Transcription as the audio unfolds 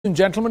And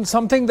gentlemen,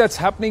 something that's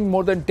happening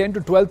more than 10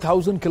 to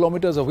 12,000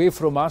 kilometers away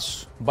from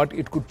us, but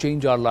it could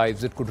change our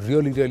lives. It could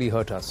really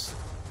hurt us.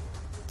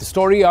 The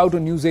story out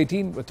on News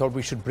 18, I thought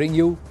we should bring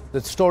you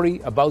the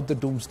story about the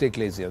Doomsday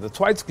Glacier. The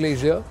Thwaites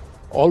Glacier,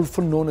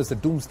 often known as the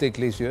Doomsday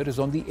Glacier, is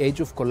on the edge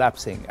of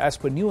collapsing. As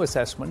per new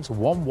assessments,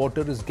 warm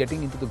water is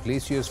getting into the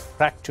glacier's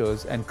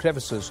fractures and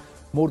crevices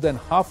more than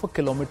half a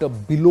kilometer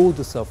below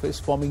the surface,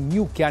 forming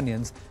new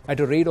canyons at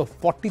a rate of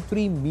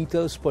 43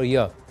 meters per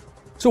year.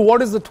 So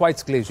what is the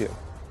Thwaites Glacier?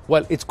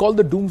 Well, it's called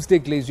the Doomsday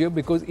Glacier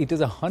because it is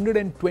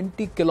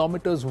 120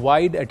 kilometers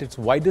wide at its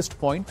widest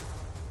point,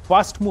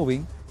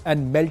 fast-moving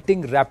and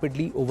melting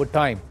rapidly over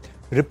time.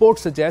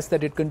 Reports suggest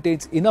that it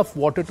contains enough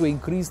water to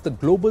increase the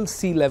global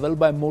sea level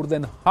by more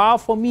than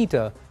half a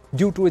meter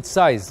due to its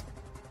size.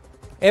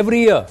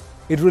 Every year,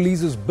 it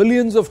releases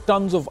billions of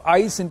tons of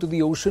ice into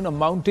the ocean,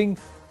 amounting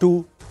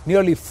to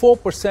nearly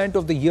 4%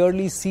 of the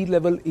yearly sea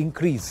level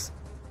increase.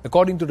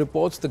 According to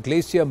reports, the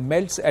glacier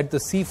melts at the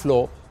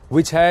seafloor,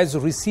 which has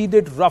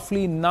receded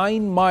roughly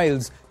 9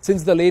 miles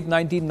since the late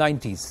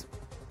 1990s.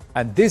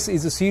 And this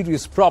is a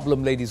serious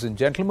problem, ladies and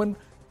gentlemen,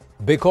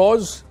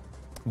 because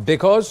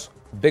it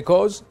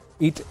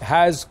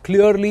has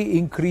clearly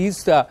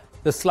increased the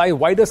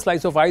wider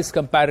slice of ice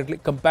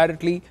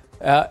comparatively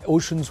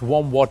ocean's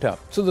warm water.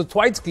 So the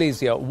Thwaites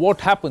Glacier,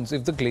 what happens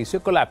if the glacier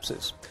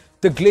collapses?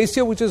 The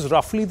glacier, which is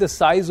roughly the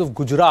size of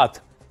Gujarat,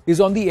 is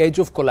on the edge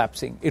of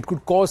collapsing. It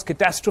could cause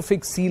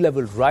catastrophic sea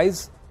level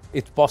rise.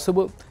 It's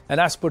possible,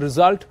 and as per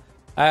reports,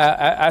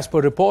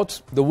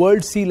 the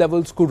world sea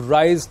levels could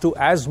rise to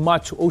as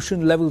much,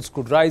 ocean levels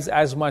could rise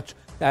as much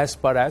as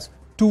far as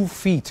 2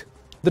 feet.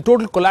 The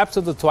total collapse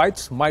of the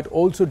Thwaites might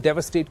also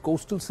devastate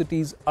coastal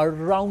cities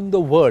around the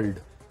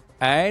world,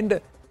 and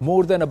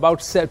more than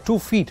about 2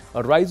 feet,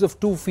 a rise of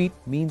 2 feet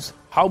means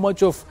how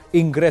much of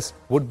ingress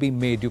would be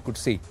made, you could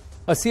see.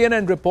 A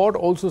CNN report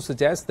also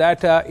suggests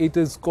that it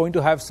is going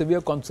to have severe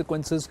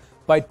consequences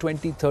by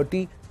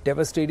 2030,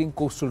 devastating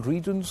coastal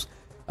regions.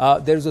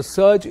 There is a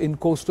surge in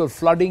coastal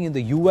flooding in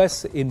the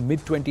US in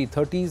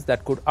mid-2030s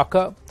that could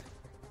occur.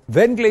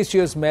 When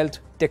glaciers melt,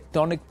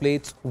 tectonic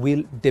plates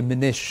will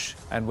diminish.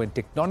 And when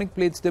tectonic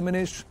plates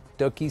diminish,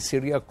 Turkey,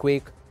 Syria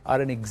quake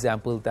are an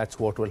example. That's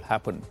what will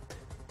happen.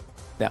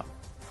 Now,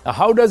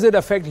 how does it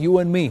affect you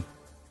and me?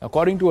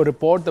 According to a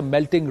report, the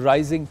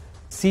rising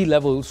sea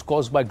levels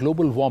caused by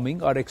global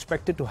warming are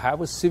expected to have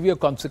a severe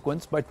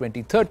consequence by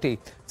 2030.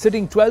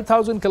 Sitting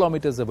 12,000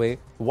 kilometers away,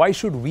 why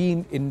should we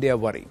in India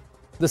worry?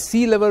 The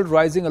sea level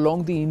rising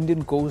along the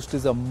Indian coast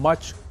is a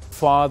much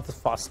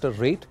faster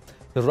rate.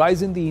 The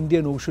rise in the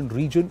Indian Ocean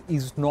region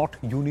is not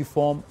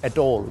uniform at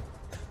all.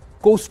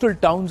 Coastal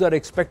towns are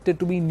expected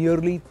to be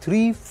nearly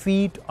 3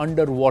 feet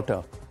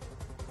underwater.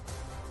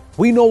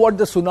 We know what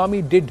the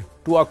tsunami did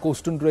to our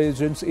coastal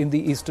regions in the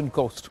eastern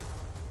coast.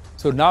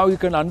 So now you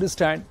can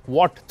understand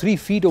what 3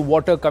 feet of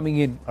water coming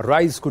in, a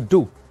rise, could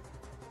do.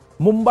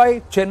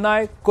 Mumbai,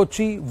 Chennai,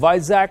 Kochi,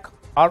 Vizag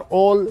are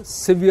all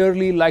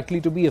severely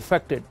likely to be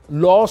affected.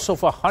 Loss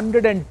of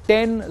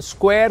 110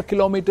 square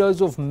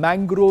kilometers of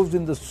mangroves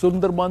in the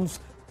Sundarbans,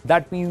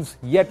 that means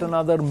yet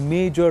another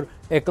major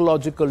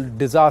ecological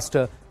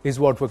disaster is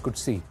what we could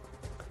see.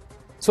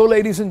 So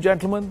ladies and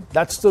gentlemen,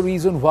 that's the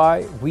reason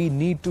why we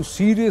need to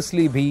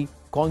seriously be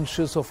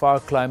conscious of our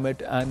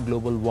climate and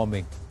global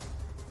warming.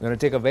 We're going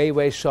to take a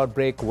very short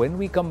break. When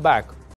we come back,